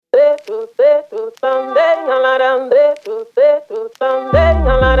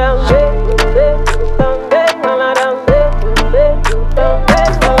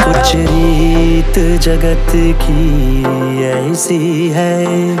कुछ रीत जगत की ऐसी है,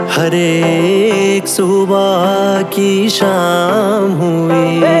 हर एक सुबह की शाम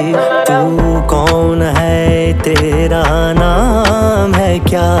हुई। तू कौन है, तेरा नाम है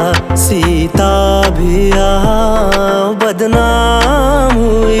क्या? सीता भी बदनाम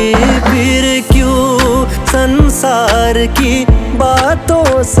हुई। फिर क्यों संसार की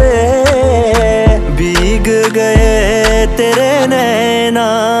बातों से भीग गए तेरे नैना?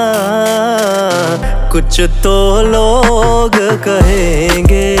 कुछ तो लोग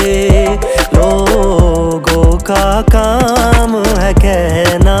कहेंगे, लोगों का काम है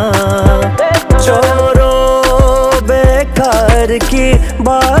कहना। चोरों बेकार की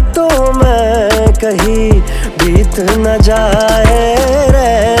बातों में कहीं बीत न जाए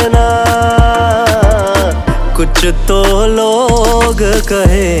रहना। कुछ तो लोग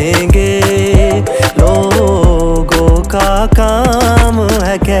कहेंगे, लोगों का काम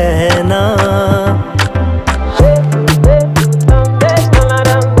है कहना।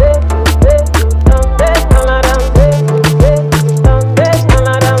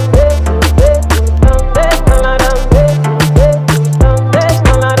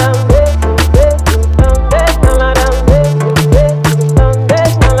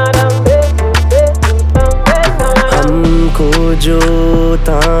 जो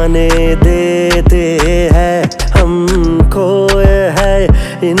ताने देते हैं, हम खोए हैं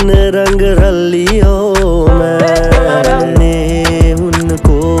इन रंग रलियों में। मैंने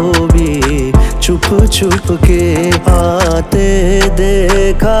उनको भी छुप छुप के आते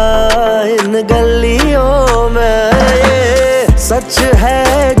देखा इन गलियों में। ये सच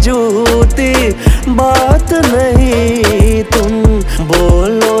है झूठी बात नहीं, तुम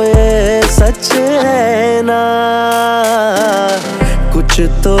बोलो ये सच है ना? कुछ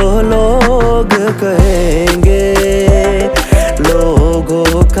तो लोग कहेंगे,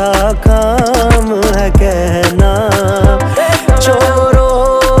 लोगों का काम है कहना।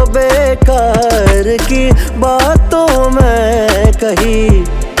 चोरों बेकार की बातों में कहीं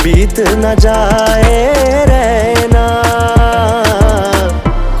बीत न जाए रहना।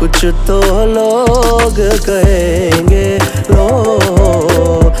 कुछ तो लोग कहेंगे,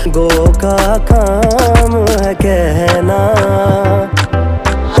 लोगों का काम है कहना।